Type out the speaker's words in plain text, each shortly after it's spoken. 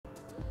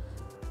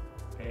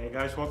Hey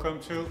guys, welcome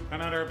to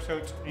another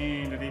episode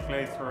in the deep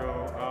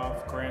playthrough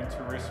of Gran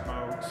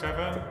Turismo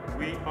 7.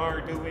 We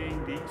are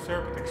doing the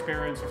circuit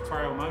experience of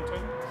Trial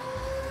Mountain.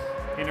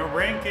 In a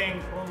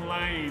ranking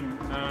online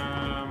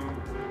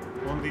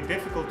on the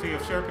difficulty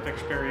of circuit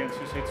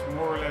experiences, it's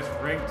more or less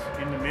ranked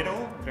in the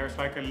middle. There's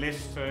like a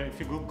list,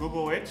 if you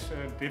Google it,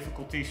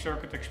 difficulty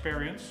circuit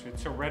experience,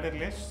 it's a Reddit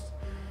list.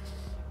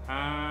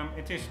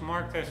 It is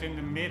marked as in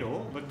the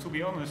middle, but to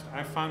be honest,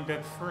 I found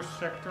that first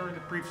sector in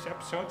the previous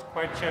episode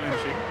quite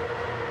challenging.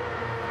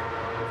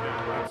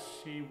 Yeah, let's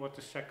see what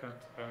the second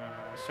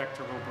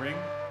sector will bring.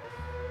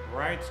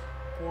 Right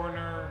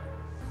corner,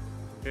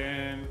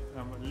 then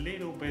a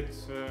little bit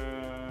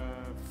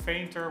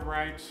fainter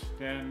right,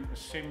 then a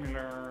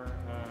similar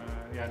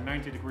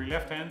 90-degree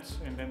left hand,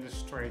 and then the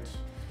straight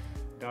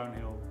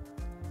downhill.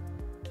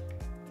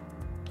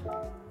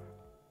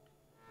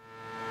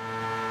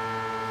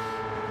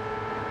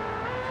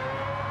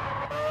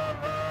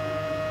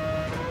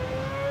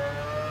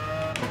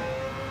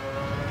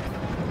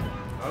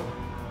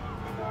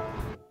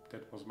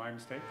 My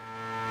mistake.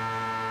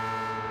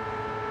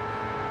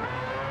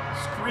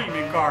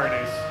 Screaming car,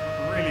 this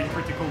really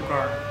pretty cool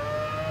car.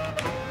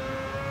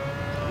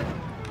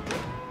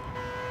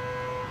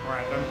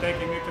 Alright, I'm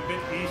taking it a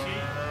bit easy.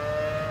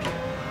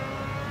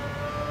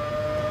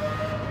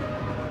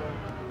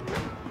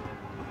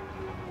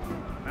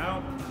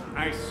 Now,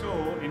 I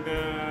saw in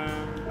the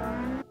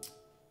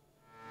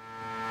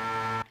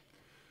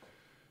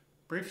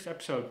previous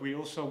episode we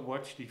also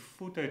watched the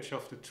footage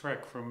of the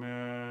track from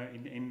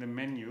in the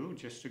menu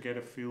just to get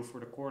a feel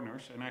for the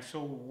corners, and I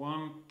saw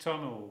one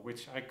tunnel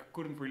which I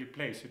couldn't really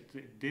place.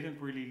 It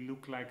didn't really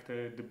look like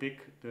the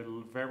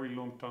very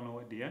long tunnel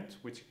at the end,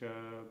 which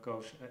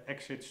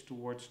exits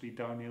towards the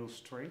downhill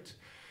straight.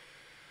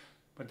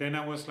 But then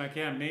I was like,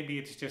 yeah, maybe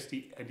it's just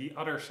the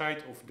other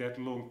side of that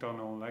long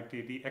tunnel, like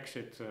the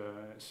exit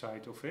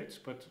side of it.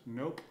 But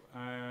nope,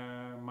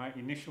 my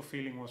initial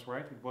feeling was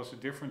right. It was a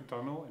different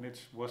tunnel, and it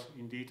was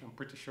indeed, I'm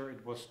pretty sure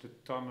it was the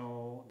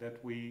tunnel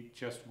that we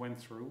just went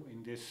through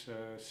in this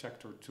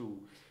sector 2.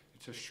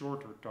 It's a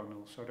shorter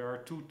tunnel, so there are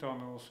 2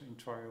 tunnels in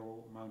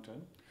Trial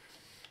Mountain.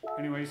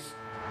 Anyways,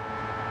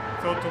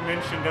 thought to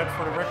mention that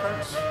for the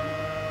records.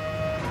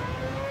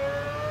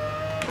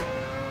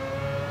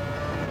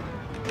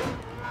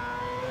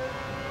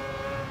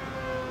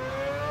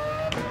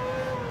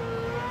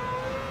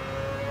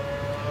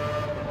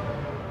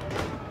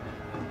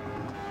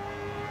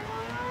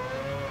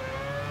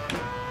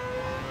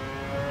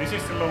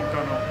 This is the long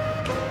tunnel.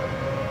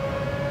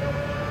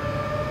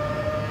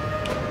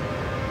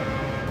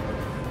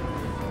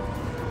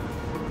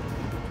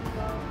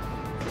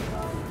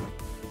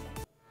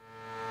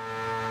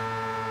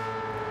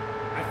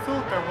 I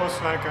thought there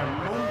was like a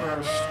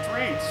longer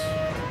straight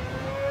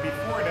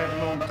before that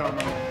long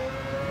tunnel.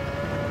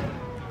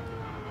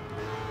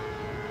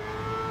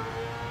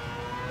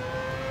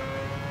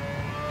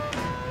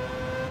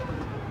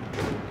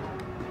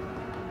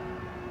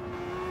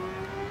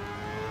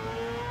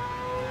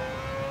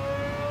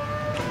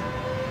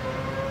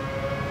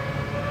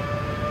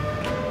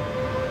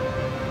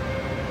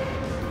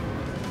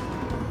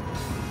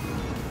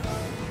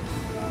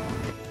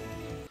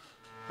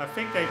 I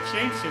think they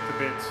changed it a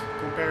bit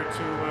compared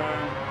to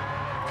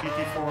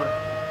GT4.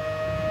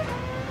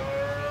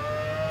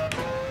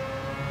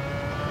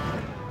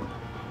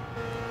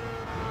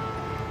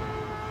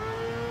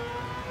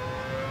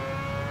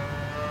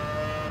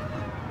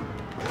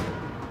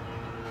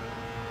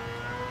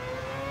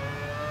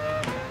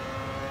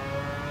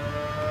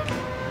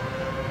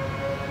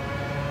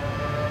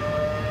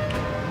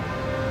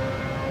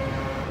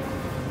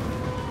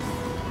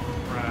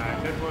 Right,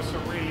 that was a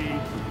really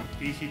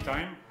easy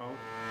time. Oh.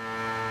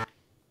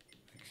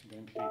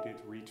 Did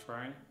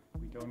retry.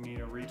 We don't need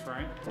a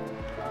retry. We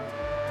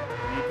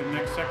need the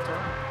next sector.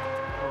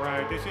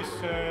 Alright, this is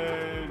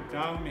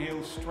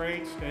downhill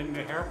straight, then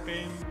the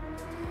hairpin,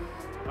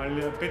 a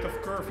bit of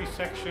curvy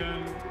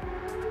section,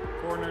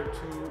 corner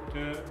to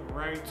the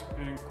right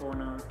and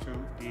corner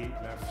to the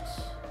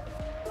left.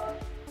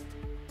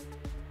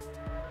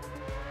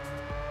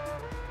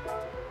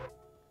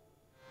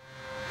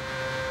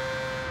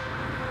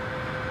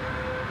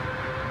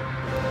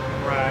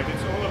 Right,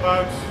 it's all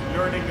about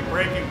learning the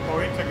braking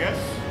point, I guess.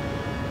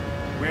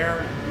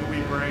 Where do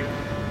we brake?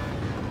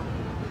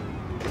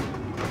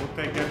 We'll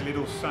take that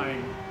little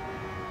sign.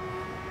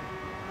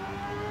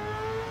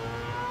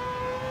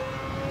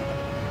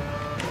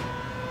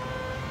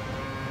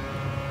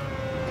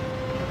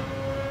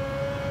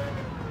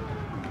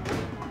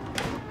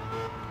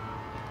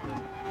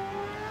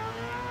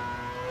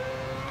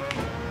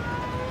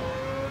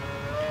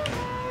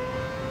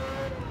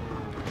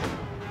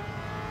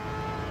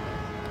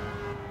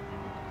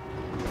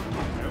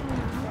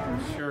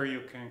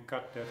 You can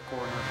cut that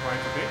corner quite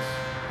a bit,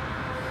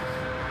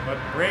 but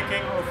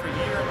braking over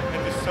here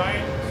at the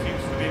side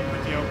seems to be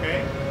pretty okay,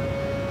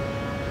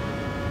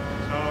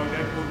 so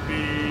that would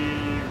be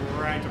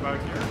right about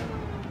here.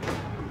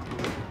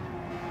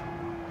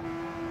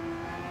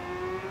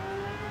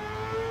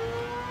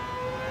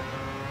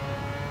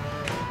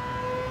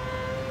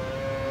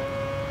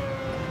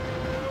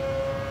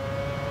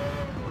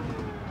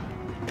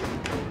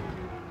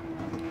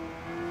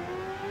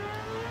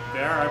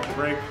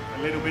 brake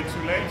a little bit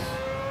too late.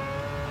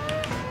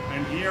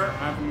 And here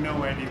I have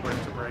no idea where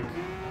to brake.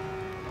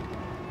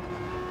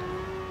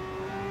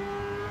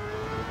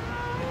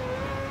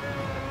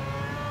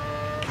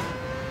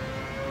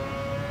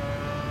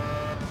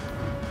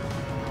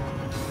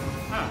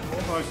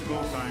 Almost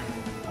goal time.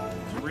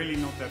 It's really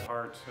not that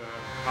hard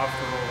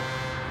after all,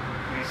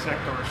 these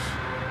sectors.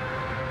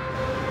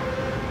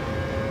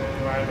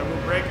 Right, I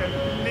will brake a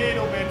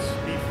little bit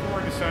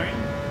before the sign.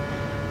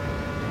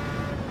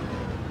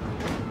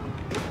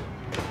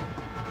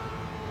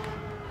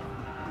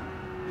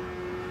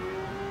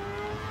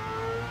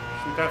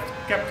 Should have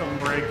kept on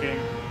braking.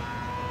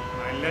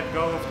 I let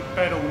go of the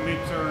pedal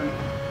mid-turn.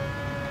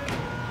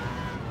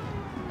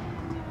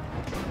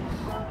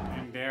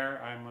 And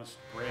there I must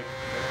brake.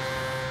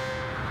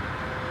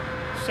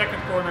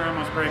 Second corner I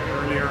must brake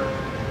earlier.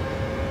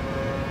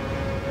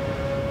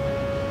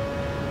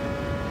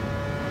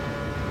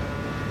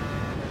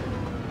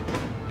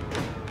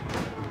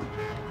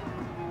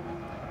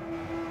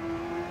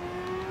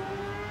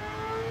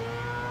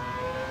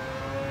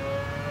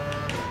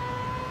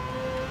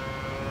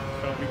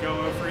 So we go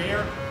over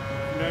here,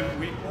 and then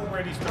we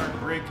already start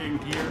braking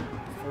here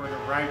for the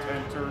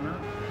right-hand turner.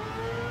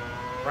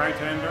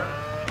 Right-hander.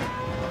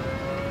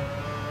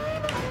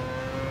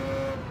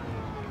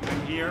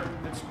 Here,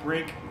 let's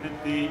brake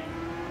at the...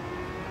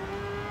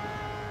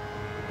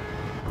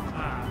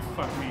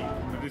 fuck me.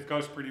 But this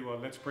goes pretty well.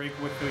 Let's brake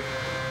with the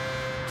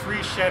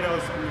 3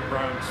 shadows on the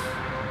ground.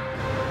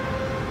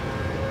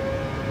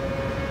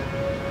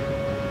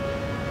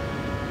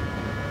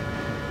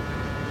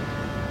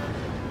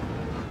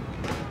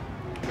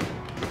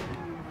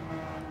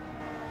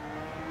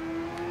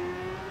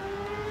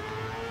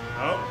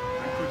 Oh,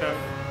 I could have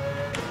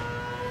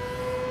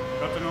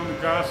gotten on the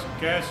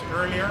gas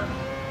earlier.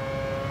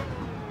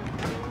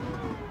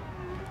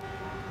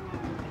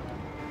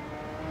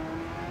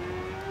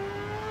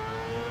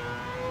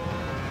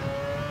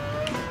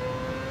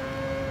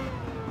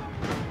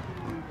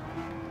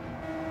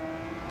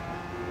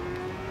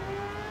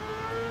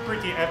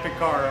 Pretty epic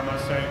car, I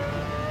must say.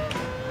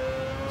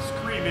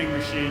 Screaming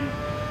machine.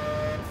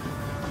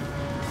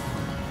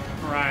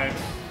 Right.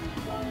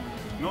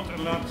 Not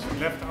a lot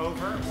left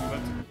over,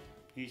 but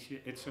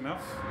it's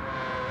enough.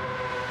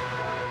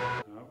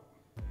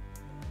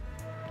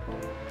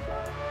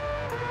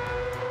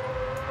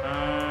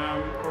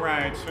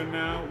 Alright, so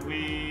now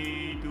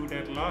we do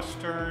that last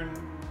turn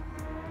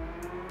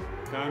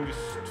down the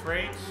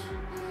straight.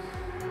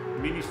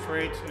 Mini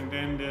straight, and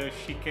then the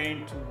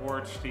chicane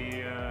towards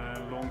the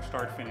long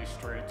start finish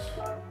straight.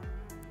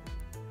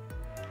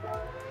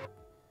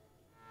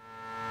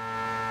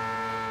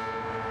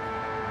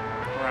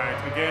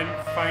 Right, again,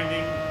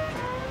 finding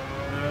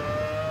the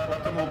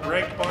optimal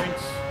brake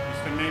points is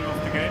the name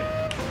of the game.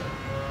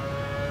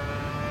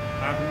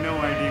 I have no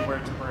idea where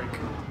to brake.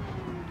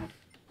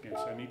 Yes,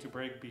 I need to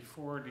brake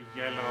before the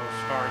yellow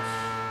starts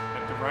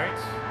at the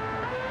right.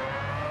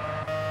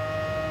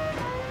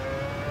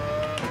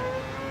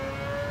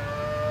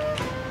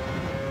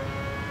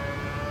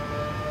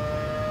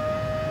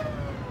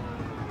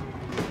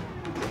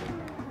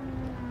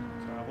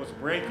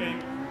 Braking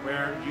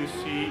where you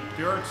see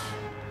dirt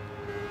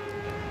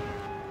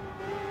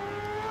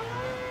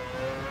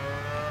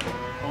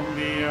on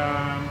the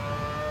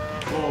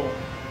wall.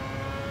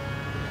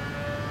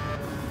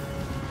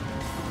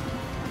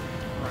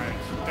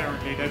 Right,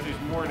 apparently that is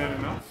more than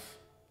enough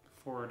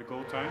for the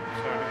goal time.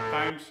 So the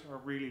times are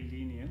really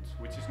lenient,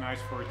 which is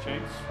nice for a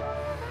change.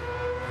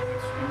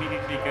 Let's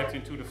immediately get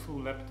into the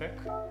full lap tech.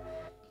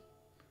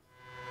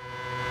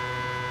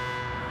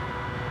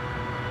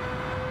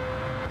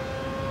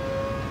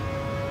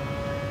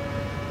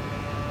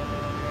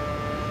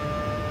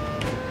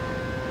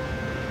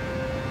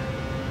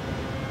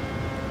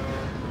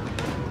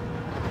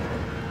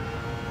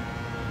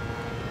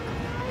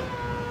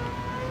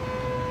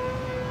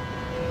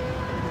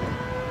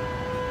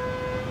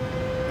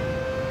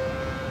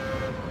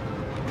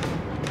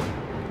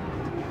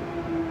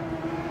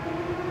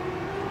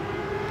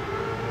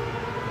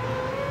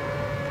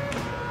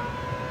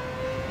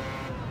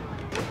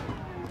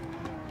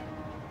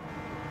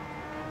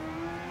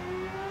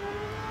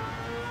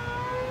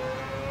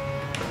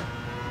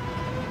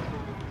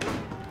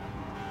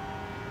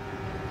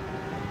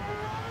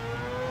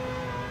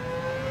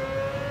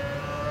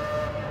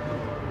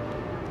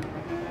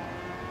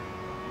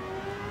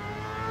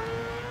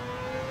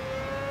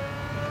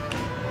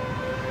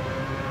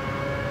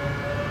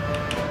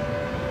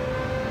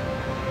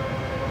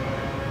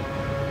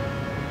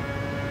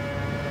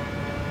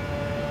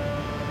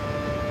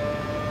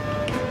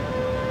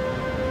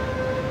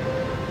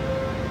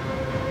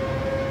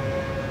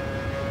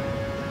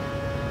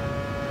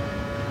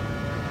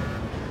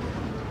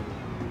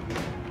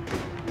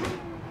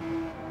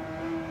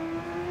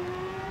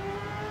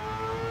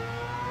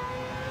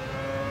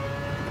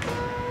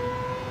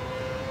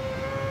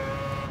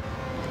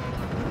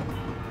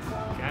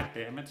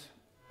 Damn it.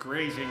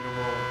 Grazing the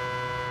wall.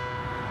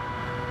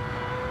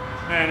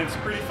 Man, it's a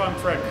pretty fun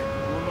track.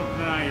 I will not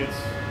deny it.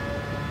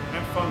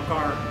 And fun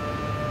car.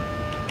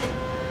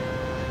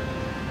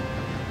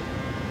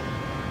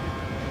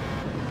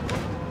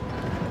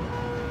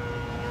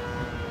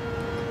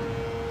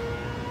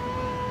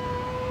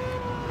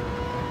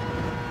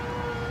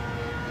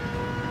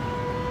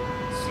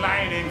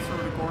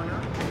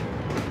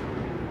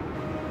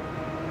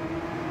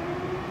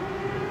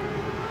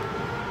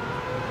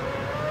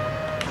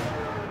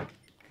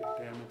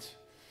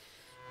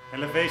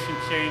 Elevation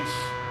change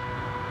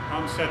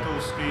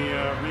unsettles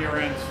the rear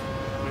end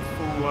with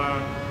full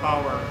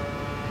power.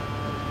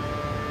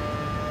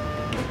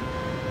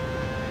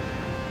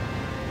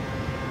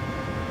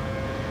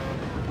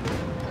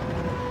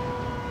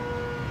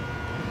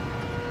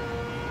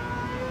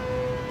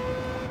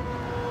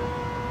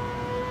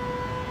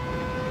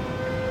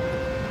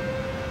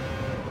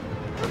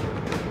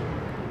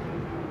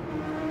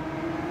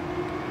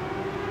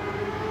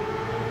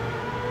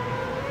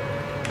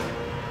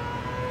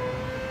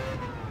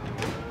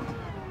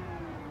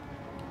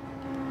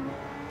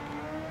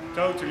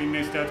 Totally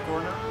missed that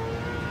corner.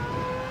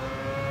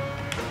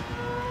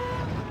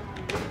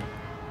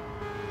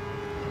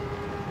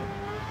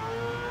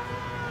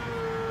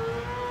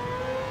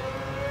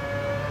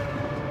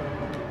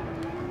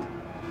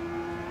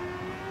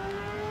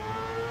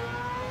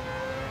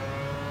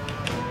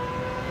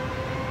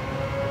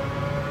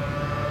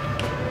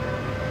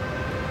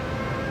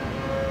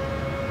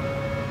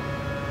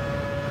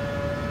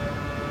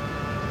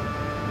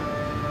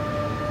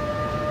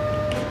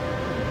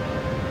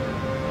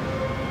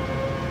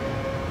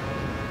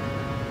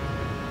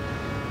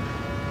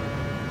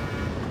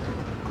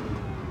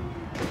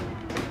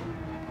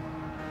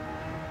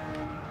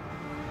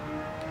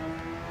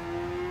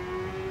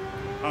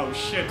 Oh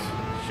shit,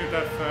 should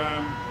have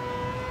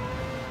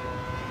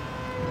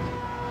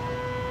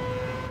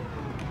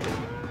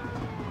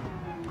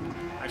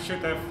I should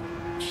have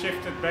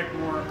shifted back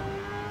more,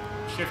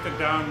 shifted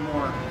down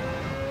more.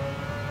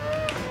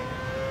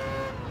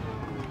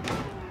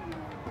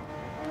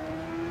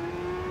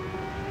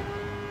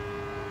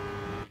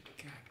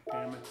 God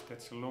damn it,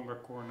 that's a longer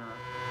corner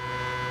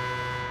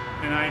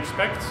than I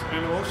expect.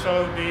 And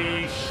also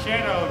the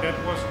shadow that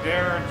was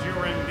there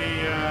during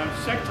the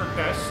sector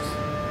test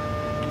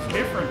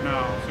different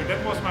now, so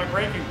that was my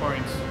breaking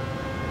point.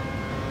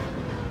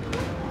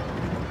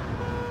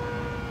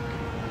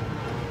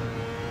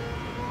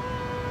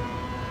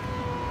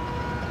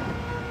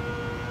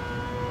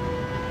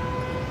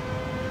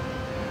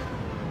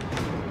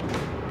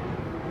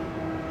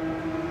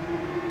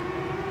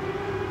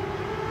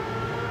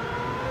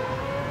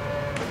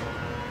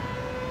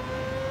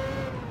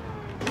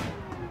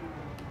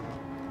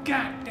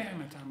 God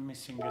damn it, I'm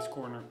missing this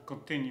corner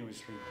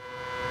continuously.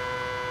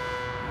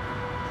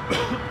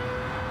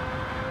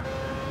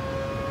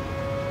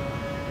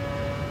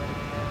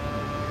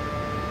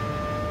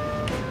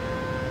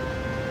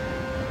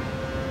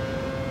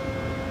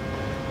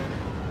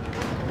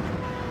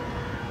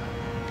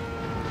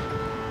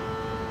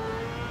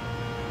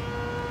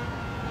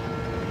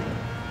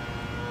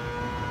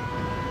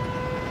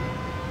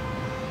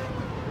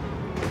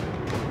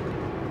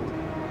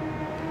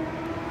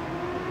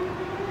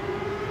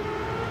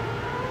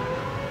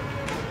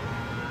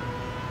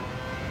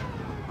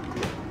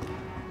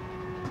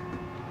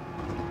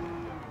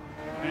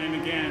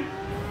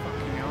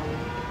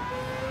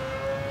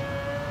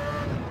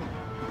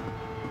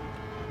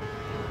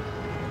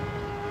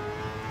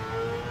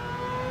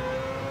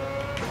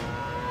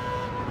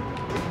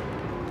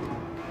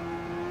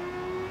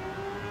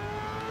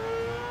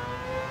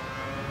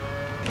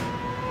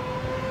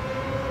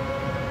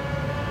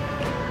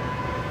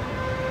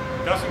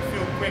 Doesn't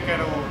feel quick at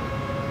all.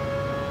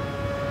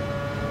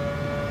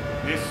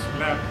 This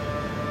lap.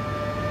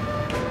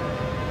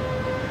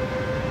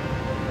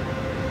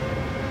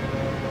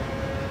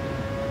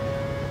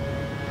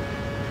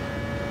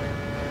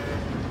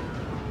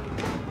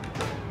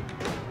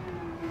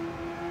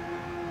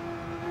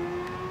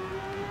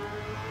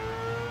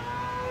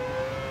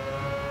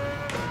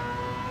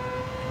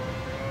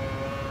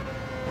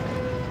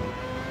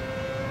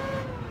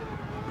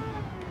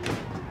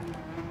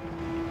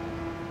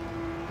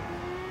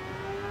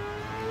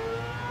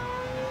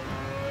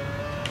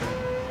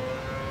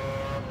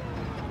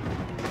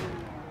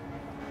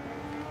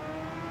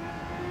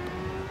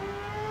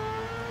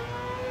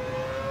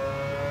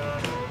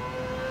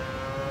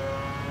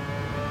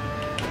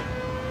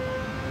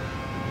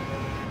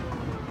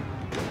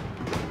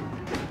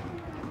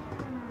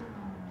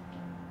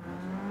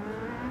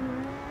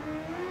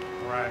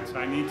 So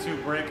I need to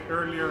brake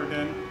earlier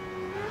than,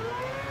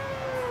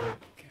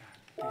 God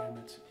damn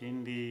it,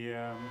 in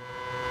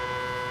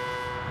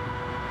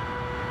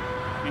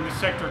the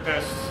sector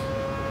test.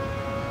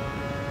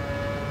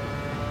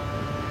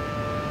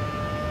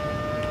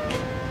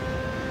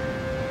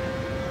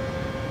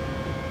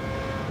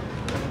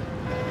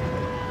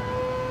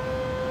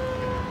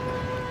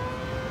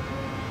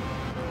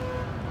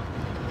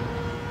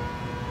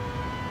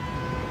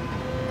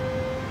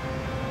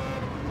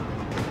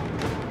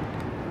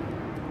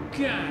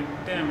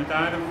 God damn it,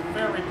 I had a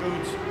very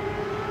good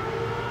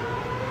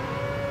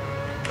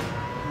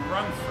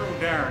run through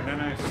there, and then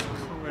I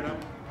screw it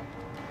up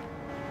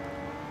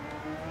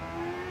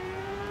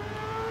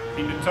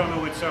in the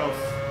tunnel itself.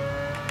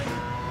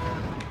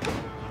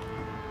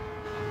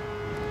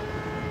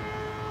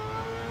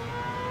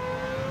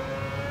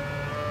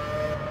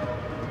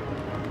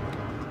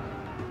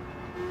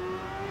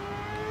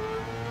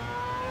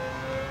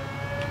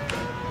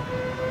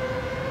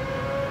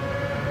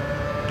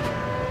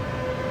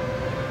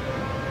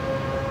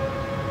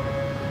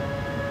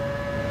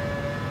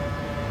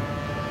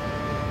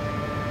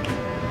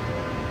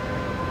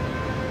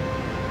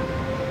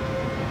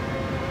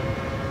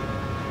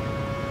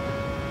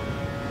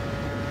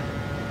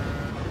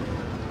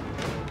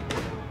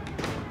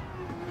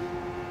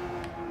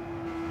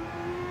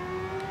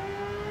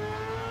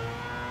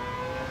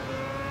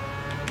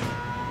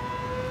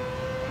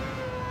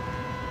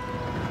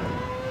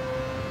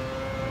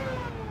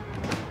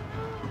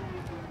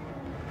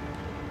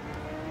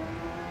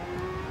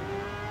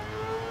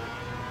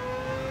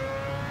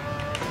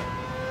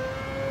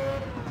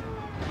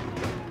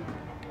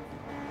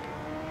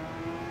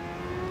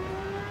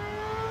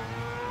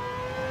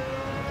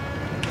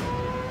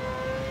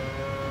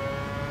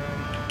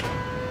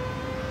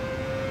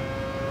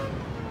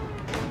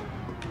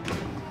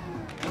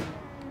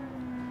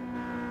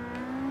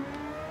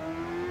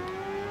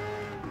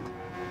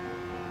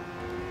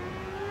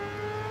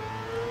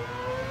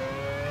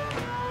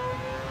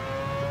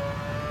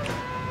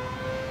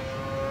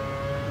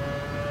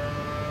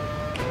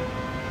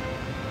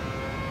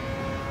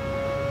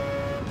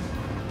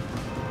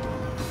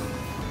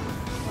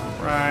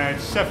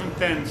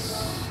 7/10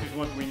 is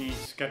what we need.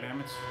 God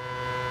damn it.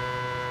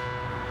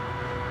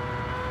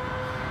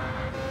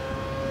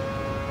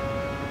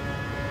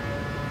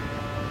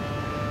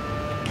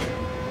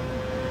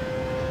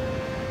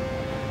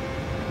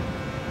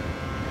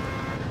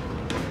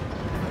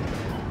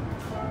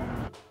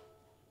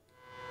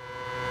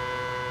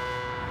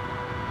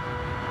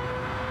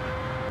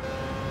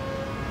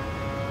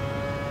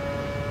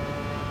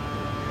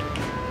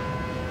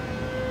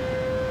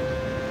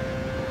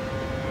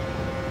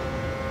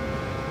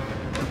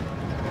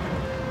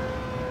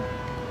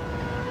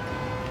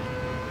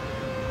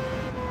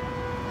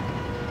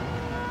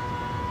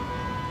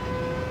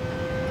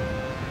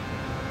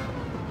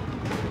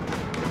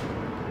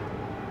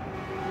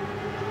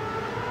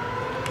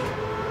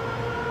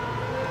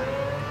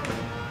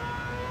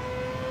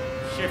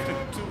 Shifted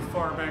too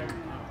far back.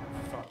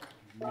 Oh, fuck.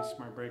 Missed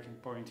my braking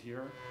point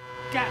here.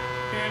 God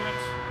damn it.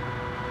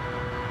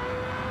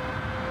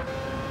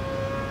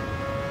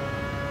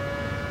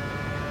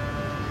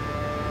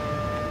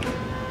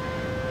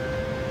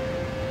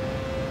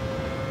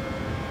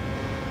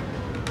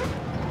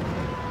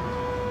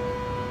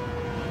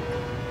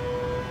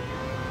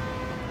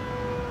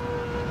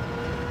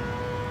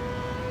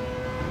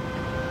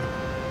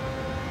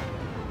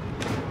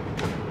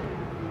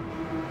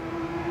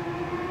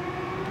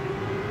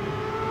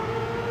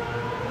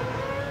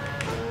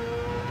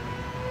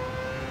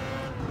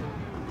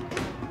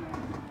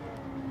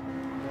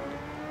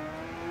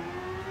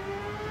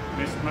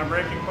 Missed my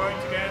braking point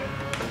again.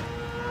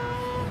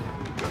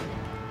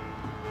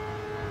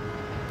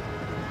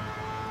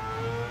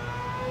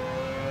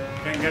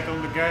 Can get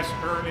on the gas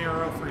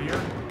earlier over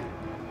here.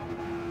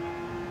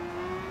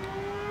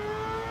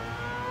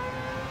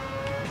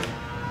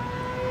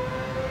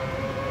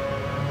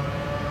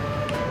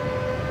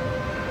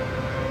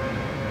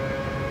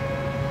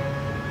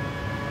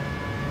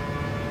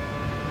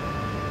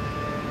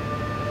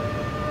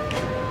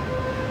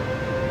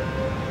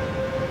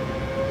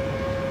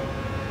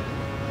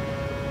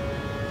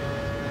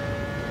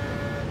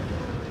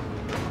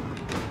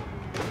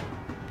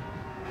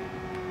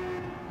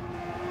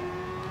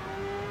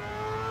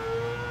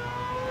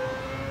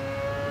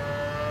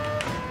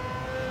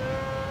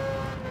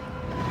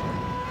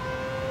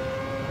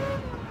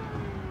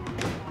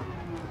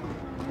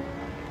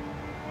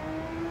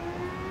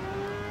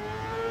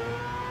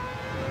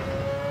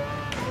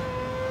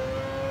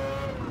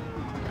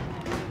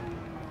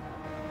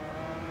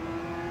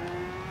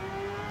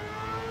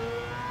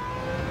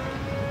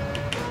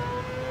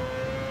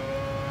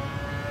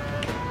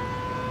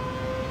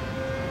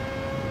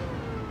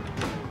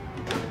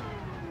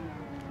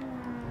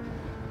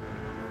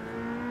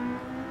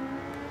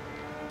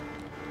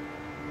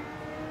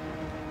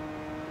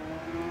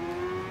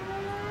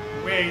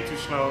 Way too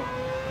slow.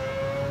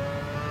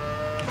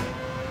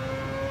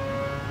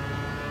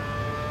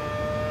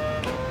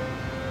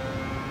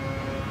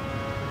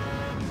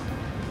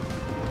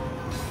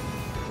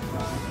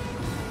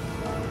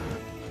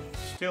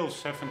 Still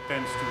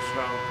 7/10 too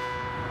slow.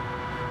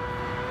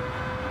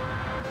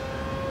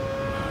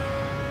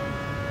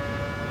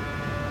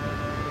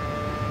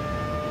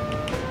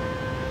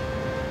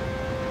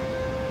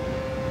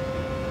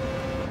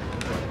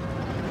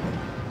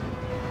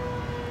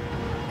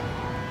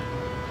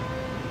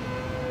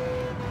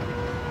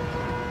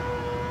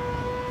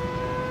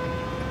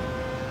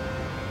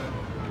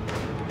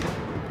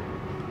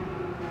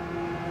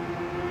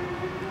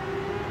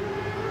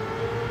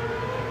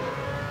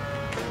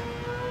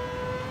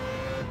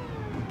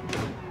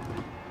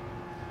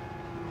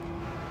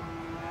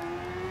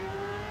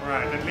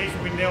 Right, at least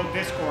we nailed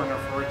this corner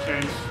for a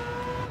change.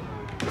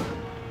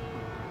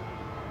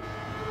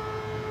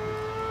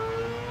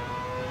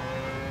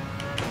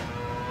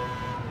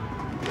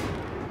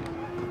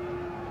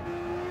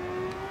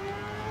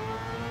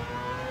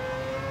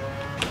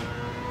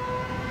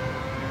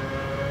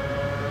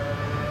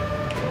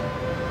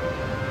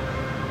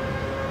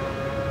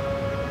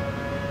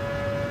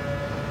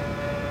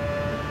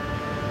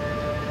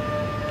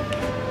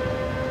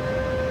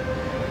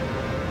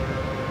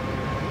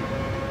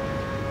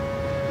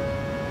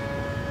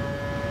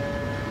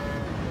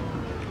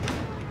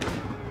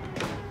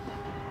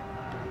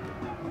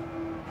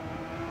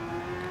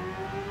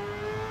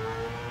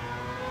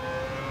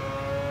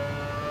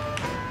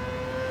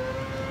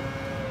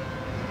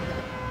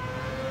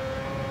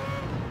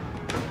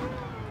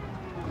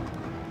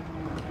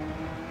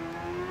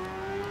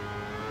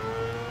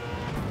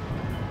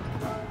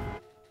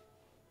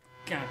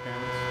 God damn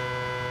it.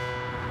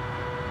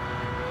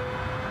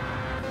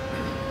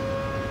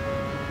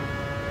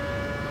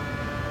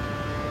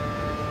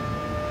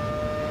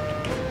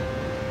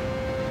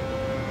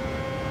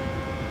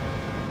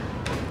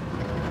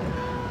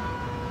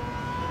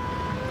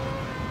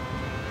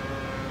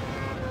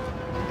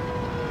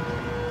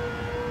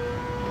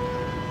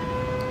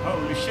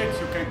 Holy shit,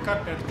 you can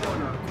cut that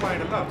corner quite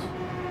a lot.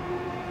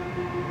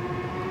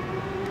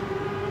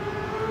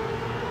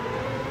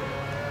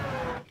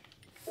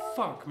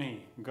 Fuck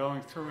me,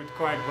 going through it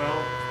quite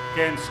well.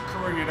 Again,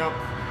 screwing it up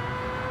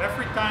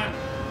every time.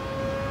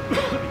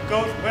 it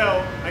goes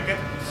well, I get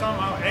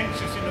somehow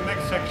anxious in the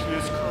next section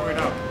and screw it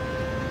up.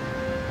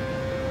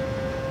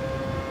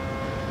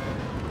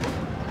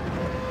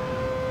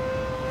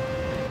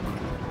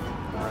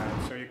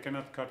 Alright, so you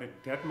cannot cut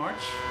it that much,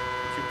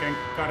 but you can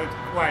cut it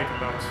quite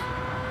a lot.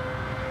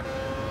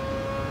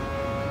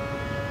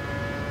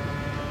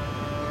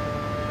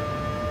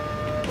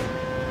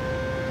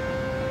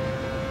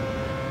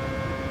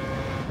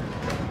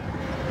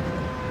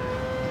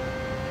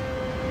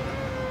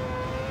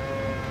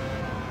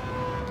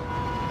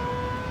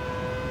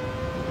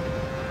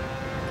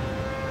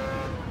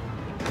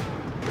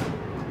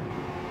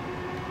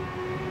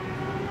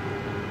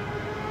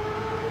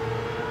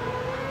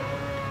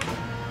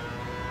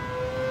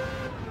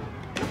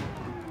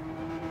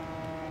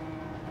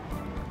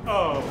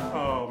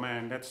 Oh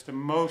man, that's the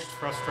most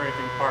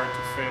frustrating part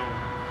to film.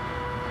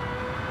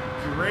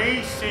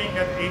 Racing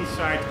that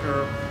inside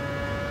curve.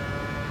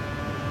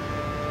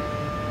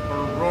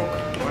 Or rock,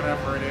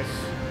 whatever it is.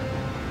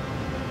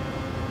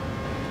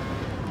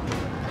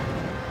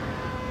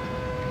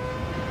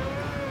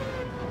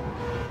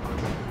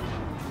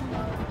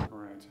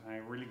 Alright, I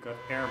really got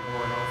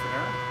airborne over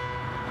there.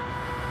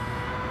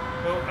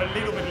 Well, a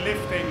little bit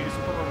lifting is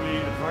probably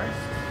advised.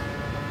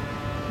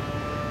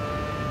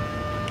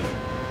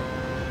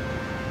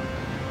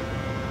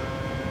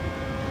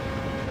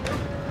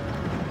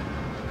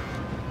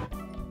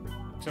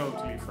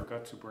 Totally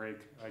forgot to brake.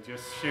 I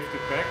just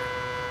shifted back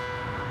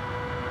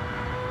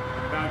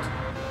without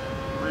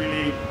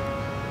really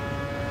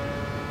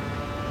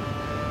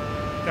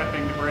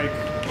tapping the brake.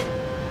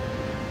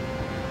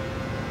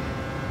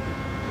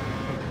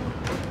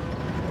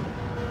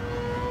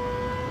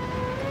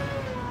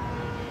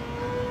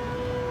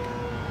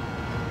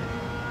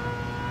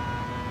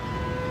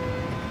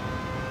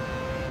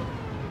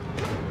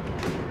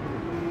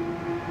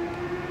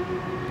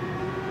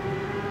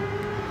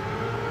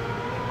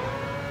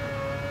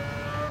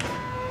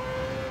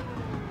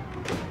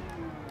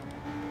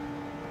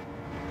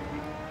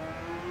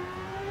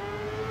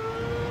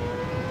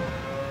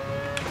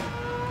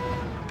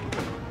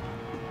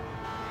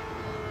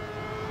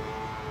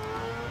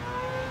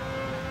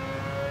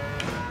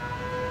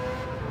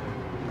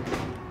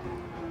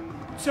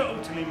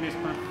 Totally missed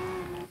my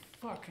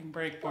fucking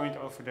brake point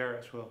over there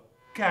as well.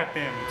 God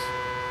damn it.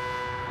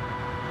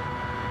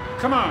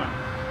 Come on.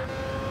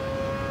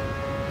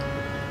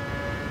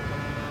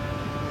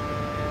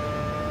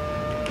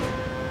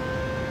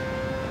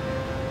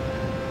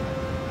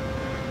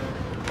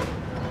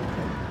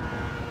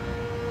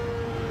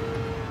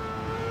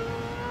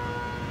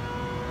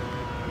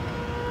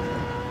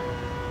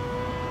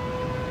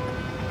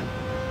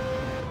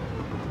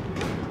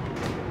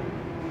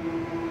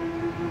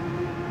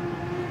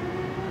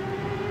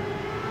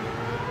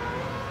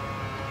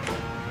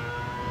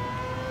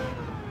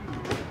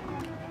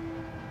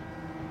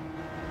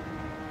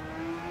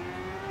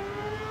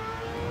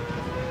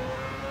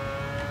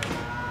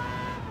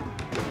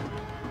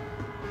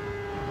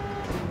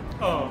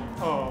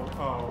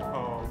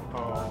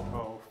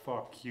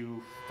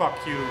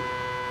 Fuck you.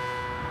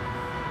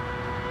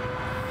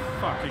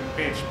 Fucking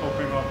bitch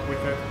popping up with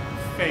a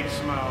fake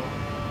smile.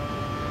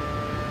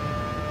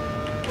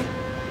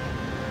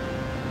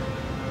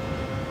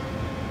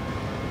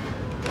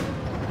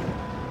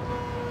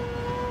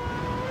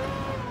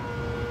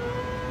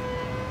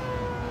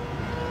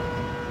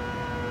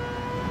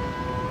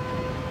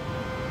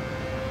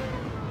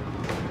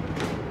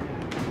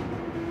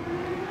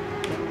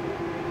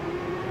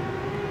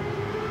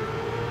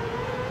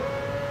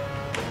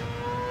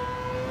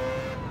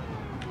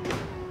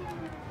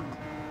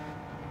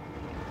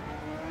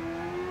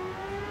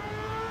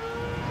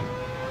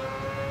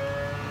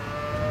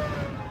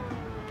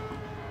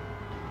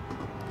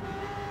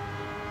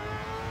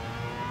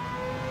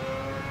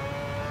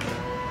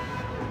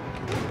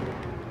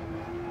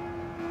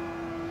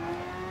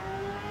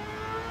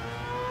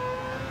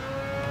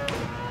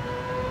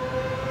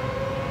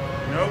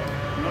 Nope,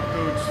 not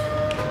good.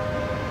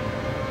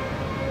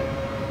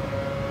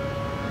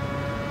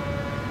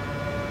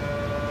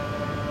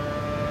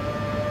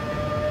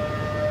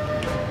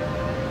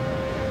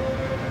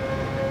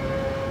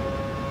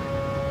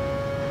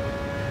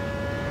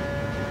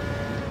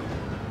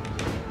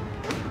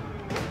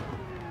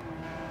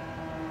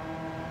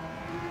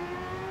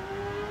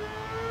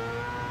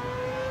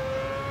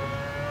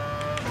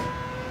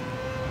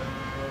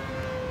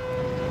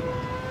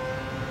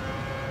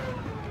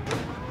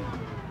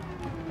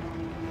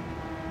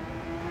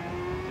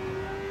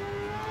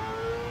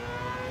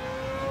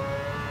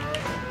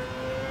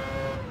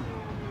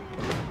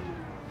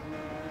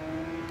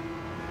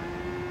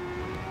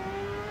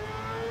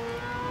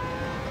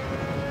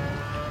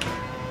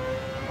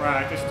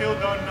 Right, I still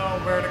don't know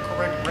where the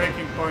correct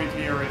braking point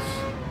here is.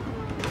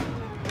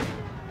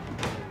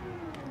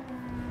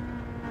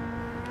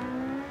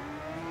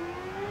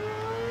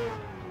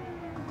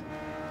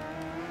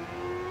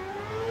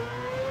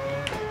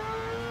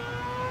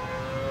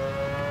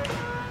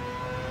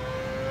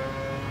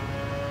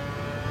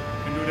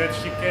 Can do that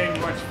chicane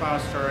much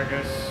faster, I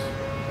guess.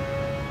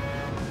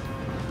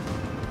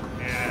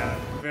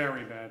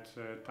 very bad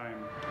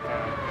time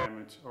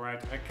damage.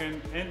 Alright, I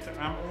can enter,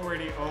 I'm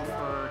already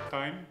over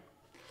time.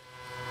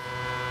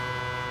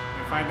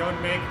 If I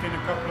don't make it in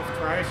a couple of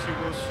tries, you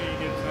will see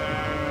it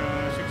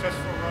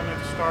successful run at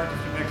the start of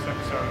the next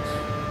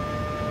episode.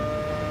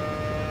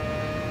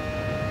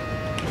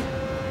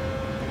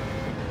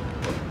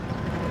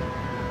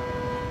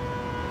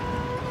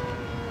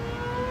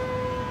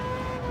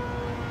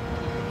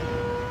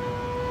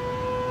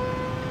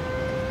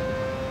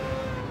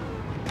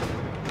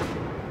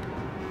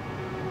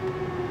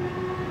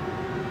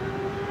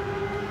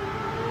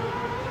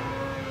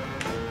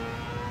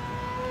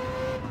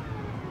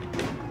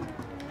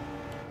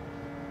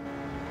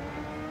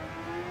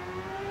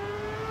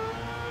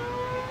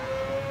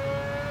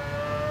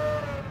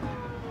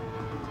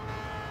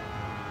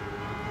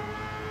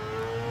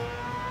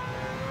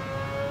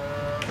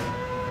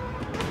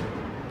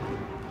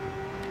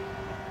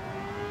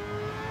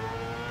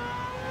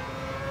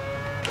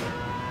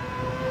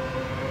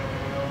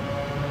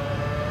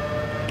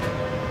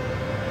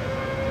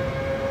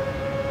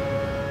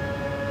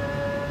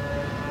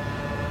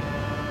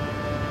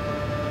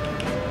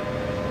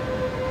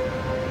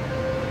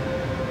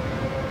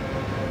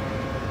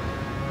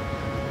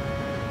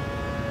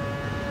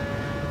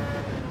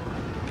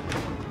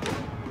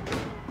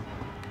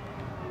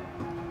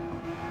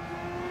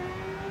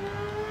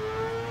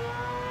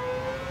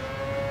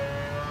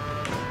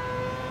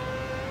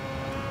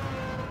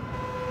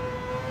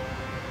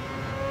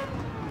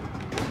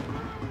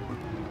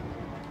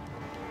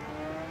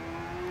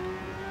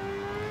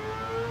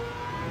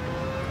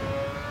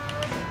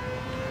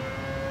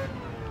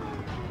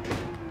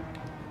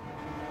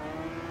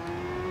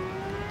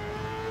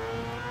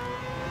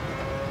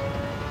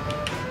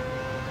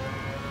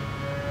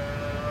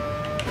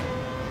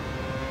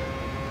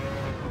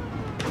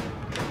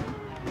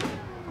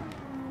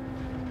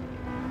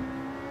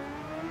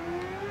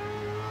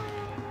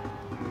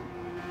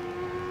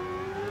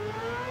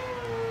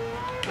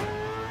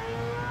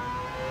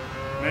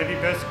 Maybe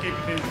best keep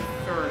it in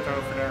third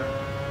over there.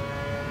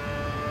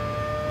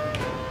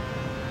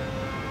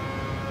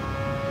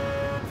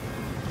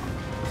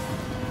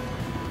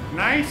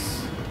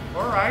 Nice!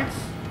 Alright.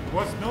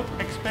 Was not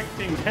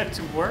expecting that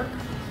to work.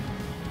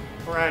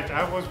 Alright,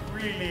 I was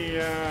really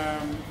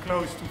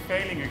close to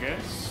failing again.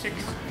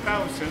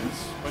 6,000.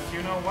 But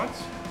you know what?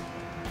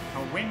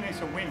 A win is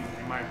a win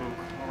in my book.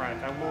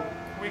 Alright, I will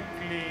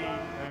quickly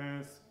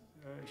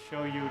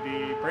show you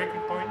the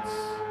breaking points.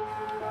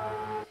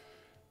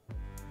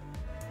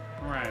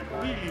 Alright,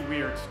 really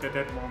weird that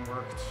that one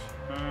worked.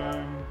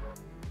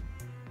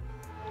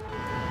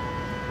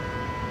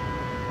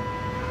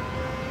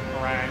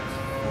 Alright,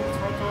 full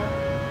throttle.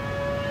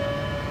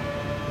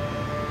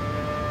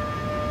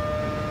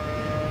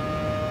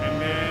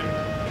 And then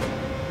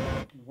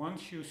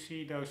once you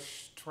see those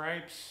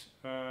stripes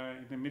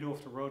in the middle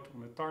of the road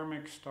on the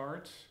tarmac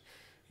start,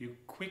 you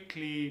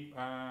quickly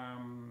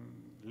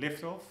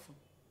lift off,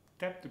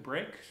 tap the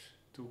brakes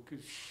to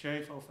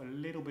shave off a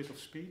little bit of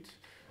speed.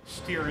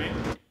 Steer in,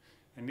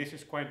 and this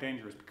is quite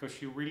dangerous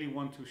because you really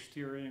want to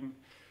steer in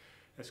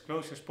as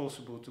close as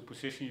possible to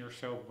position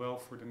yourself well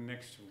for the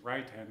next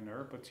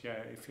right-hander. But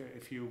yeah,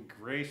 if you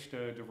graze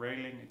the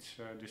railing, it's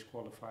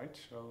disqualified.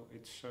 So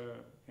it's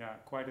yeah,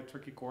 quite a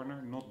tricky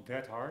corner, not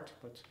that hard,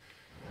 but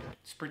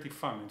it's pretty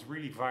fun. It's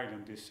really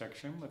violent, this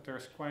section, but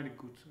there's quite a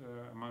good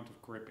amount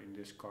of grip in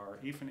this car.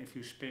 Even if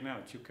you spin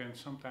out, you can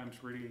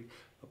sometimes really,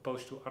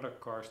 opposed to other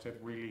cars that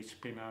really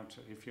spin out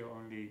if you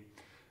only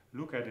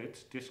look at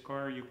it. This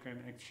car you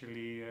can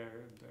actually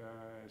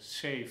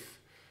save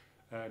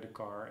the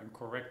car and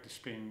correct the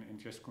spin and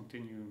just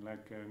continue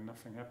like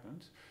nothing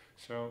happened.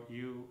 So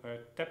you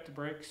tap the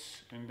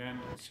brakes, and then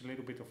it's a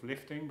little bit of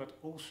lifting, but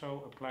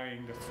also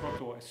applying the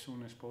throttle as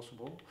soon as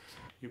possible.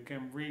 You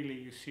can really,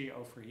 you see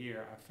over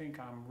here, I think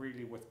I'm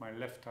really with my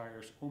left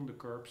tires on the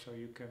curb, so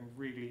you can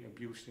really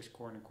abuse this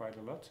corner quite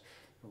a lot.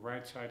 The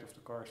right side of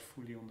the car is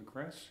fully on the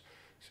grass.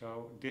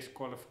 So this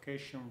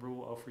qualification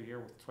rule over here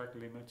with track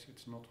limits,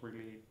 it's not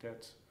really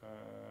that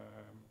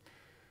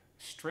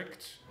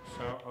strict.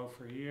 So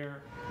over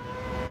here,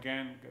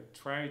 again,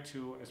 try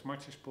to, as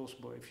much as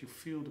possible, if you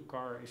feel the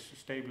car is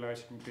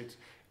stabilizing a bit,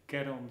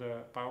 get on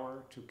the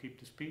power to keep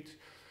the speed.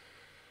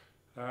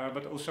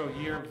 But also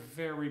here,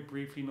 very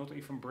briefly, not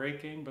even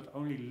braking, but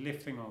only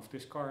lifting off.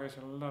 This car has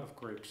a lot of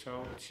grip,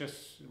 so it's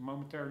just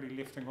momentarily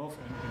lifting off,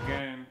 and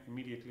again,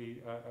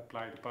 immediately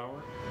apply the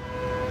power.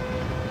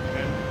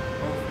 Then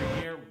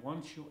over here,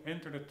 once you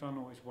enter the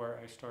tunnel, is where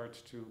I start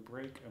to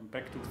brake and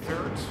back to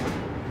third.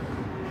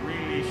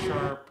 Really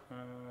sharp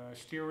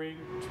steering.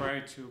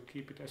 Try to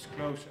keep it as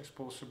close as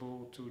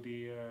possible to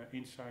the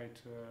inside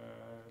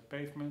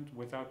pavement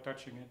without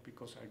touching it,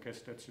 because I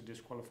guess that's a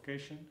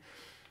disqualification.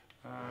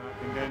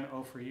 And then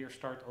over here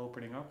start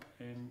opening up,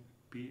 and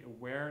be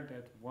aware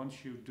that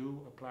once you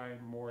do apply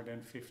more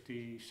than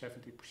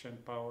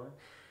 50-70% power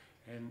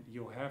and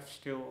you have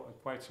still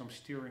quite some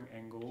steering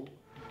angle,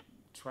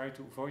 try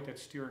to avoid that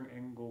steering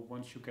angle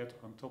once you get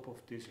on top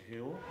of this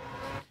hill,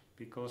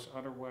 because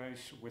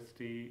otherwise with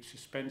the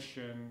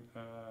suspension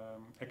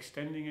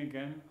extending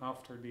again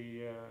after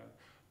the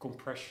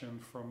compression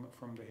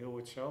from the hill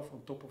itself.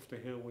 On top of the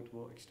hill it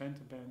will extend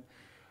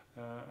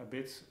a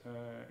bit.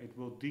 It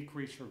will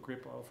decrease your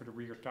grip over the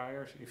rear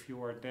tires. If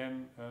you are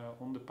then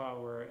on the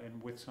power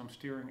and with some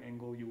steering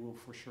angle, you will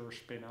for sure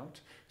spin out.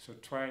 So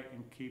try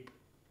and keep,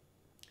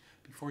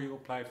 before you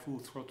apply full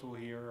throttle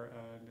here,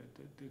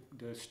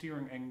 the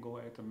steering angle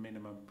at a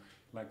minimum,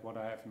 like what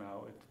I have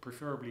now. It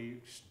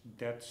preferably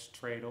dead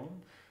straight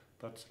on,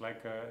 but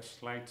like a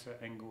slight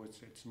angle,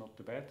 it's not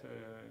the bad,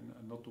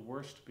 not the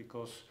worst,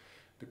 because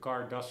the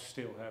car does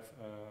still have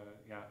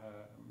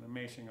an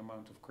amazing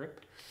amount of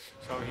grip.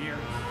 So here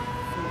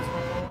full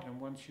throttle,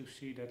 and once you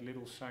see that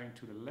little sign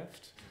to the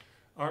left,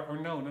 or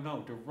no,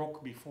 the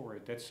rock before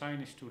it, that sign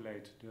is too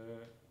late.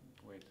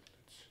 Wait,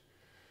 let's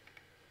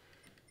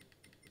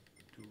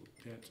do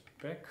that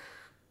back.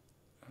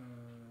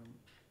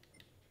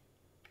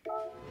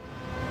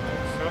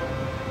 So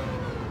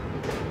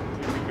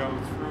here we go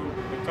through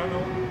the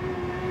tunnel.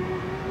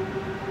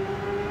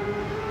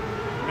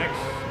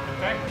 Next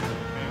attack.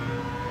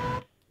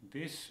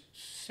 This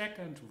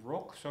second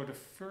rock, so the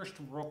first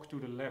rock to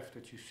the left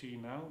that you see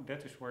now,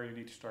 that is where you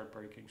need to start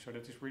braking. So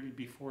that is really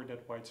before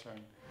that white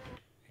sign.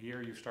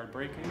 Here you start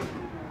braking,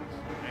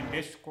 and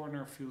this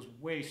corner feels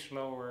way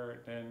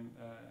slower than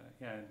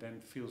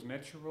feels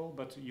natural,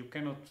 but you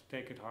cannot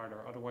take it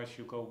harder, otherwise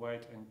you go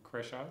wide and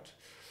crash out.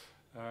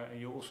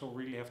 And you also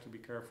really have to be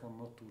careful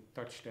not to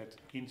touch that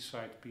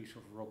inside piece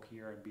of rock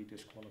here and be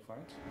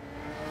disqualified.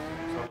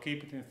 So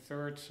keep it in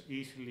third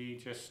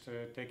easily, just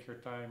take your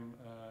time.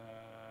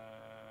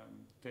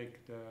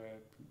 Take the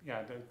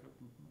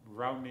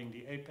rounding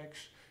the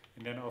apex,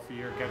 and then over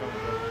here get on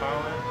the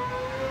power.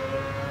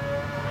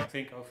 I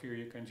think over here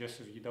you can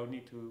just, you don't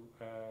need to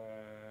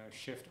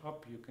shift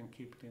up, you can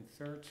keep it in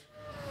third,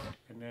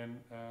 and then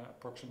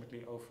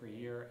approximately over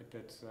here at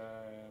that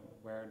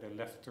where the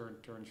left turn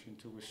turns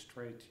into a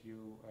straight,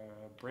 you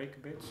brake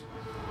a bit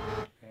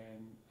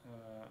and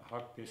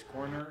hug this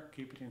corner,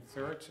 keep it in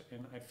third,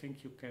 and I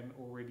think you can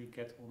already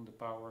get on the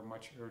power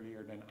much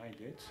earlier than I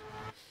did.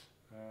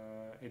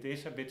 It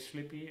is a bit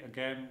slippy,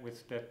 again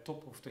with that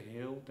top of the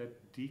hill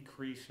that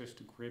decreases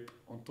the grip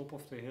on top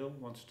of the hill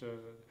once the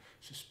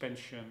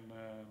suspension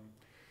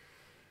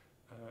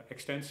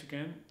extends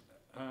again.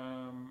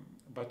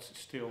 But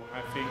still,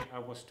 I think I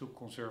was too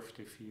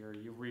conservative here.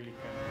 You really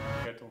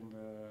can get on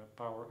the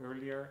power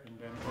earlier, and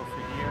then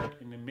over here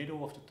in the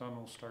middle of the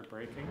tunnel start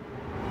braking.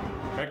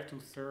 Back to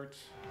third.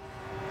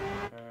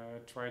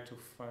 Try to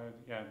find,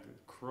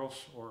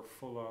 cross or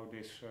follow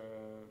this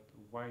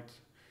white.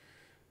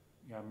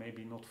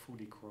 Maybe not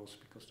fully cross,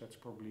 because that's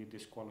probably a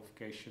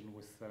disqualification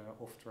with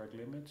off-track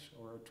limits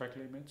or track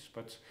limits,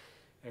 but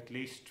at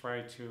least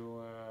try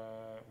to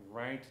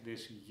ride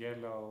this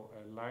yellow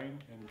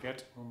line and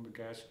get on the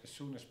gas as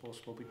soon as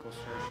possible, because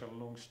there's a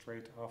long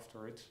straight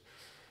after it,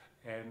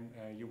 and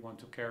you want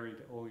to carry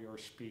all your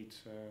speed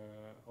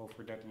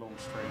over that long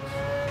straight.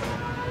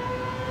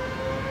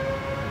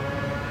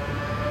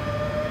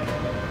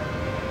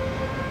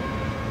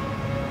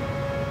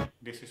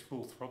 This is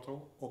full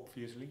throttle,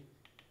 obviously.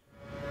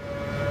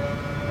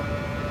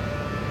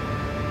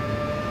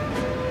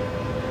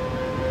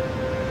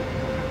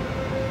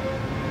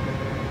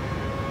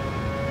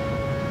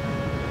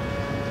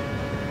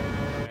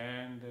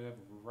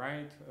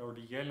 Or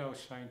the yellow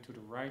sign to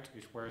the right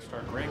is where I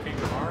start braking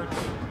hard.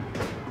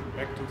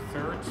 Back to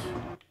third.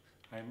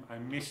 I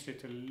missed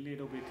it a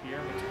little bit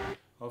here, but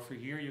over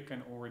here you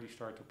can already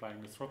start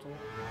applying the throttle,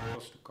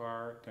 because the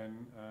car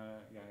then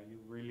you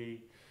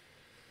really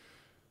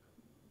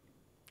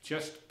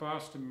just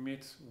past the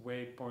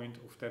midway point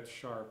of that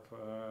sharp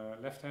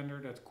left-hander,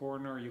 that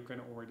corner, you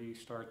can already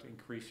start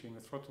increasing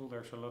the throttle.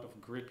 There's a lot of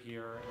grip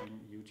here,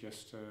 and you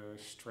just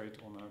straight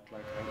on out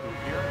like I do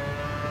here.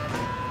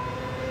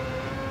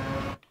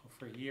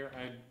 Over here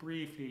I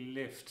briefly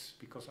lift,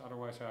 because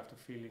otherwise I have the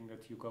feeling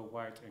that you go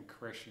wide and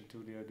crash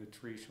into the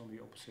trees on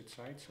the opposite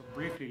side. So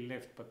briefly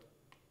lift, but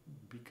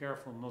be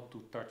careful not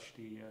to touch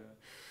the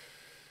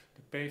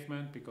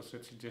pavement, because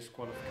it's a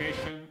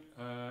disqualification.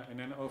 And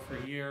then over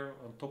here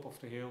on top of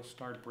the hill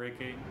start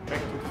braking,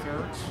 back to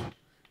third,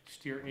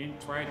 steer in,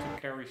 try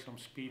to carry some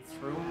speed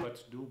through,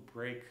 but do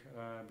brake,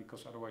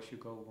 because otherwise you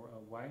go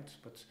wide.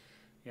 But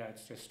yeah,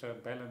 it's just a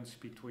balance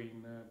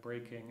between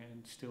braking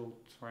and still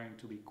trying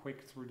to be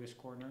quick through this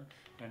corner.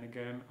 And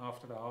again,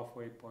 after the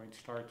halfway point,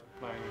 start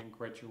applying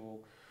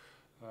gradual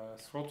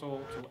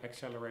throttle to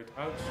accelerate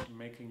out,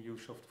 making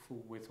use of the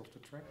full width of the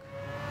track.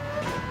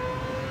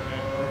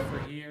 And over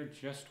here,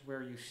 just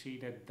where you see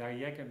that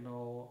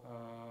diagonal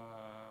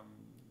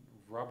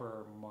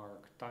rubber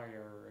mark,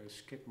 tire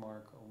skid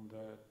mark on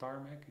the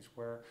tarmac, is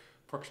where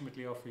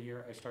approximately over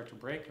here I start to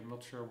brake. I'm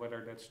not sure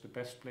whether that's the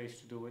best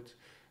place to do it.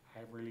 I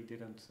really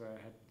didn't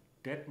have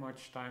that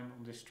much time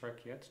on this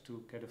track yet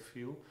to get a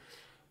feel.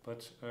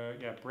 But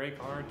brake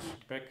hard,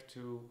 back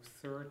to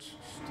third,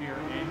 steer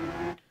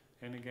in.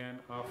 And again,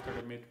 after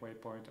the midway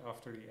point,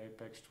 after the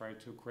apex, try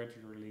to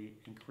gradually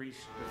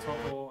increase the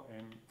throttle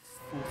and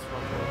full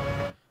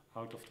throttle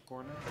out of the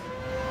corner.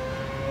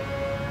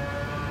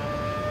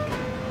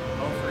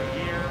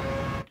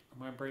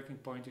 braking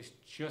point is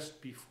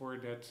just before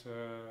that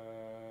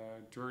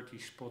dirty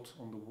spot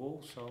on the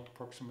wall, so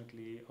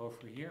approximately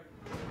over here.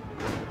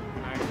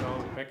 And I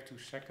go back to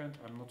second.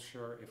 I'm not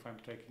sure if I'm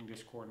taking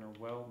this corner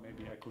well.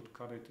 Maybe I could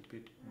cut it a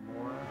bit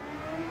more.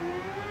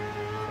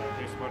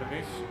 That is what it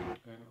is.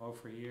 And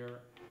over here,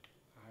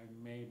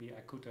 maybe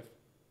I could have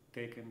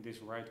taken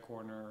this right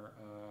corner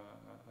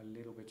a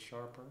little bit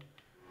sharper.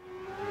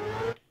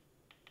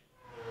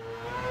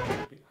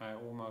 I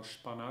almost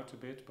spun out a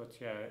bit, but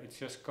yeah, it's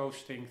just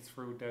coasting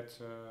through that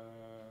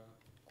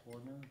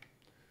corner.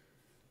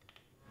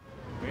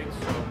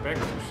 So back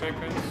to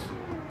seconds,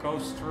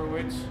 coast through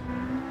it,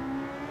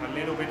 a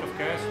little bit of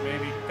gas,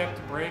 maybe tap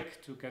the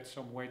brake to get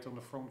some weight on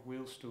the front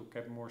wheels to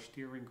get more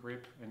steering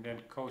grip, and then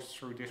coast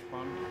through this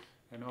one.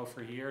 And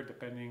over here,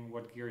 depending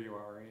what gear you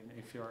are in.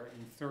 If you are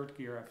in third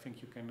gear, I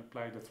think you can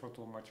apply the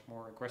throttle much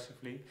more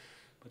aggressively.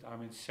 But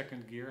I'm in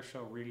second gear, so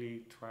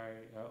really try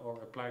or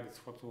apply the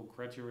throttle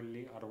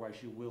gradually,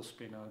 otherwise you will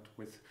spin out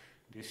with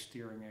this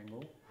steering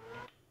angle.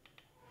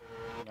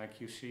 Like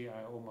you see,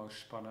 I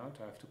almost spun out.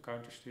 I have to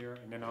counter steer,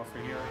 and then over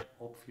here,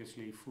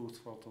 obviously full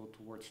throttle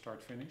towards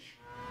start finish.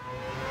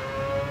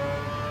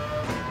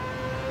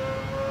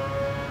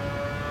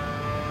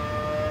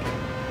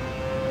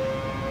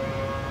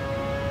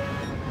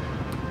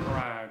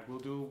 Alright, we'll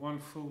do one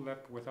full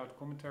lap without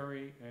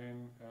commentary,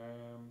 and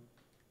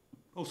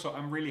also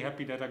I'm really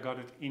happy that I got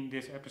it in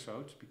this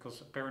episode, because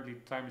apparently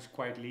time is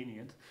quite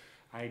lenient.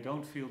 I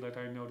don't feel that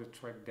I know the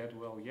track that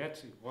well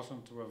yet. It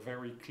wasn't a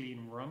very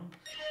clean run,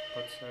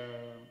 but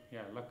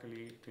yeah,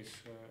 luckily it is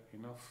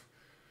enough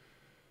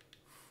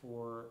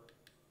for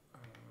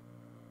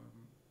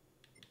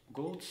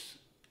golds.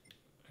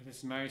 It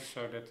is nice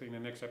so that in the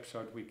next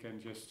episode we can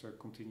just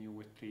continue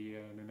with the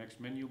next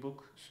menu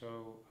book.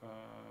 So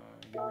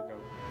here we go.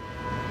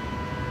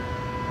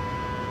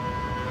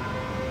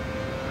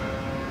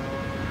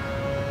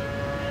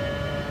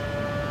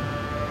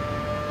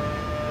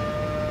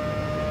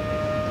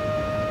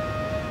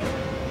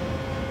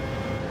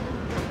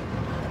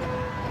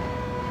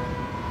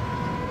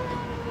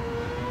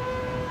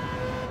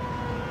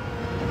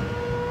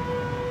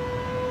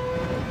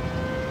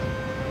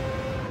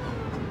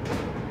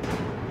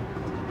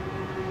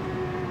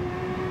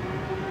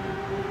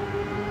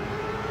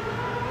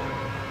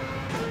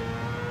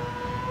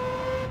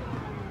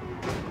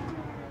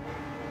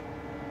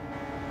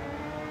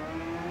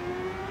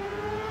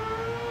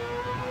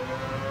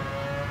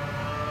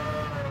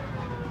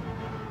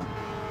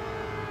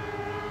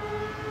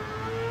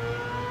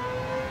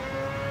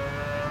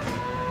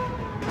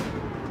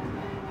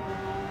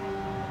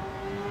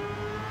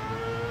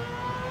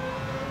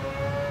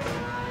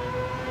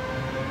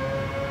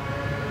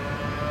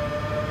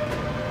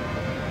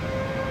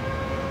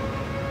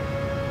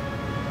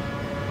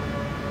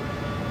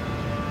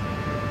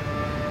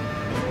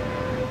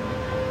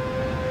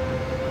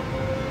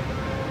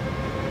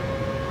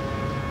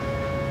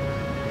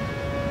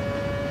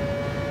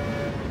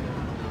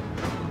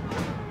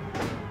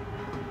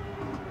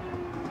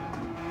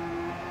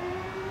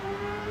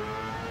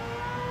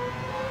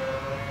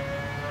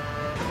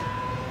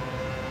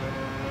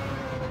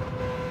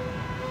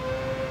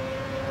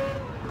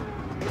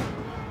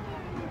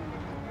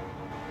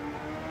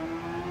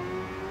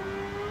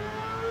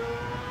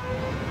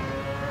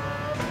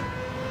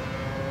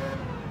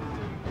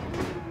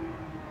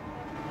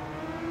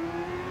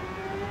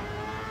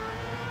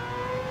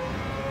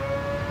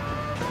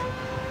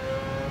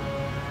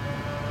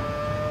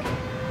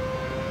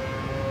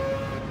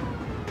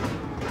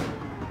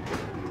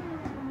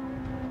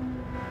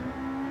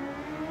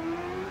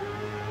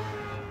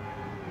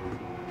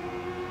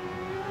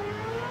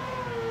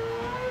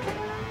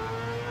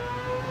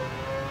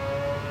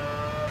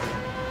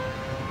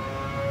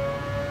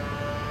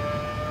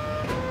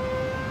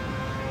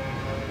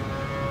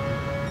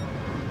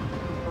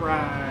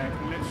 Right,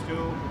 let's do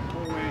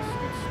always,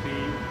 it's the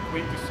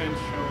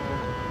quintessential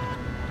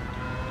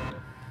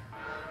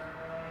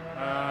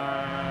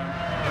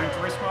Gran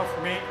Turismo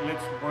for me.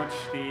 Let's watch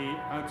the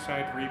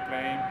outside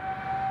replay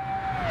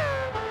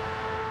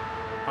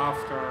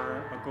after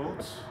a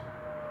gold.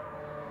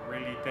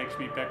 Really takes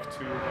me back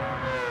to,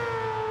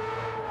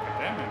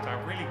 damn it, I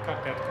really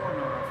cut that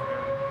corner over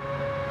there.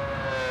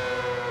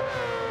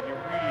 You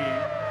really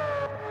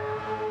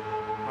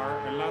are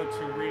allowed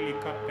to really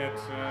cut that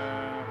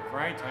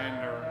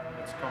right-hander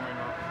that's coming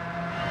up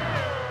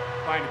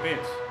quite a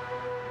bit.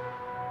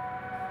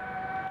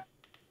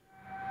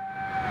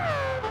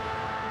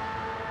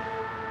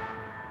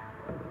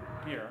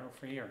 Here,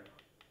 over here.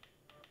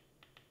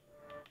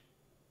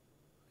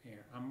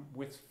 Here, I'm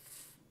with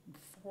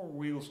 4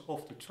 wheels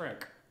off the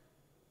track.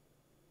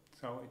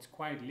 So it's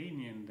quite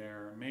lenient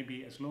there.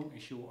 Maybe as long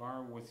as you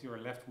are with your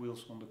left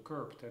wheels on the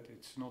curb, that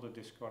it's not a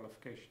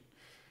disqualification.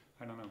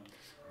 I don't know.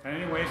 But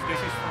anyways, this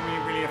is for me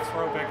really a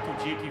throwback to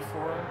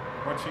GT4.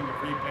 Watching the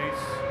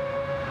replays.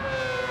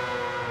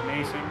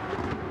 Amazing.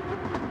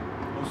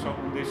 Also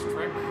on this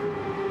track.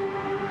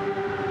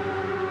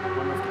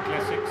 One of the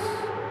classics.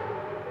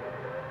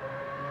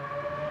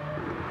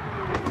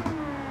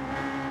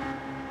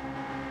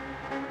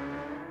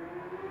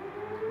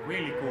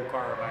 really cool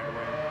car, by the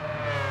way.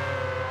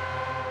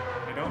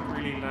 I don't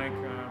really like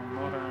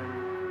modern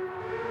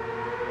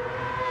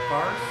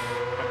cars,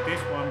 but this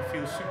one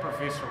feels super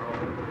visceral.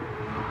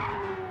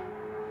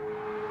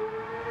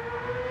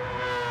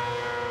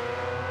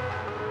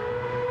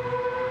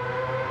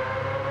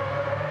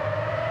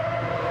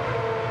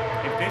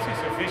 If this is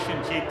a Vision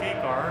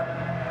GT car,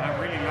 I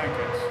really like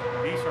it.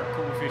 These are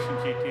cool Vision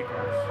GT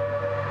cars.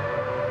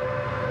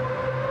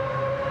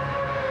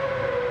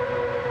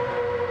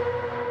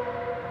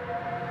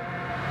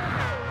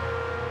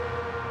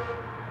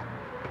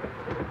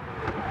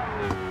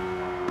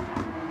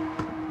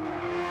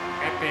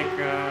 Epic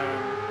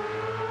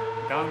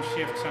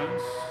downshift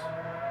sounds.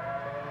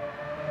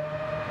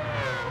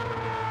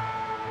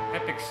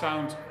 Epic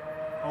sound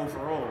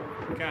overall.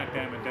 God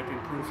damn it, that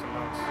improves a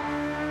lot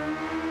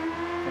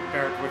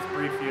compared with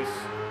previous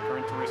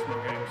Gran Turismo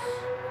games.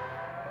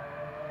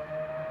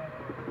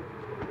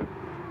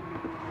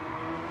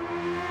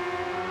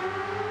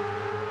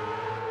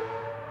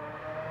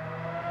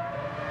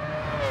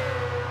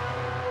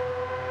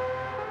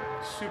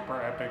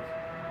 Super epic.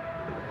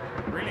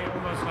 Really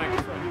almost like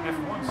an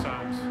F1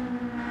 sound.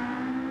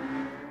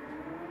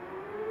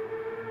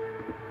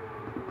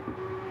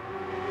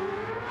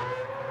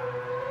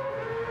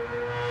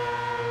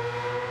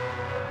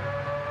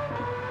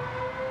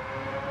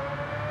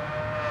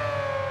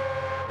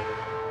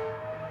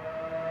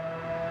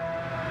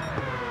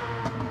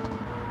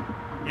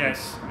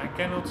 Yes, I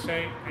cannot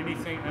say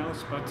anything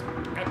else but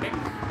epic.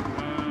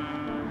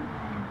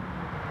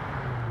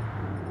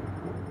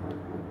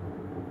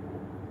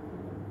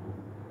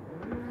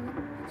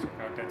 Check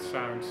out that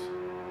sound.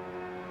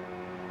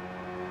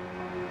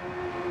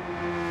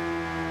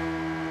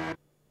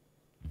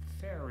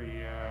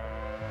 Very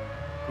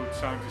good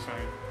sound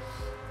design.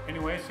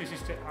 Anyways, this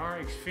is the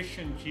RX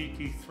Vision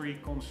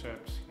GT3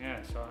 concept.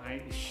 Yeah, so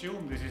I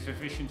assume this is a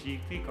Vision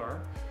GT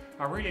car.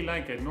 I really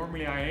like it.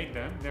 Normally I hate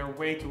them. They're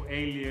way too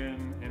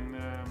alien and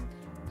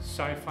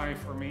sci-fi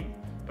for me.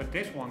 But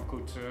this one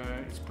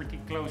it's pretty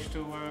close to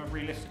a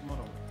realistic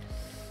model.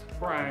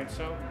 Right,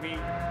 so we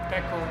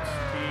tackled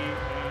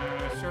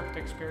the circuit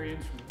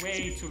experience.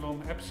 Way too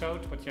long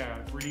episode, but yeah,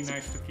 it's really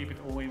nice to keep it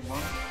all in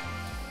one.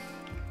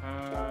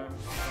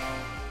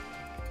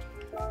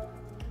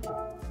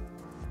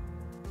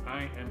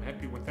 I am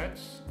happy with that.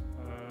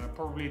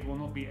 Probably it will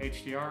not be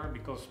HDR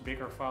because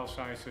bigger file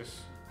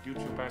sizes,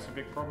 YouTube has a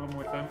big problem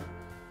with them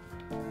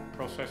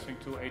processing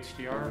to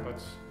HDR,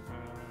 but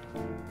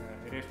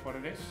it is what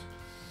it is.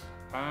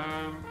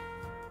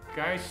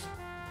 Guys,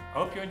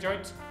 hope you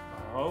enjoyed.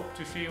 I hope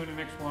to see you in the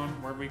next one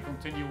where we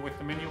continue with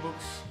the menu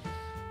books.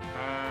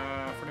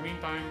 For the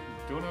meantime,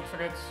 do not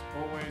forget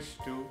always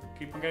to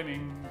keep on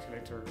gaming. See you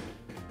later.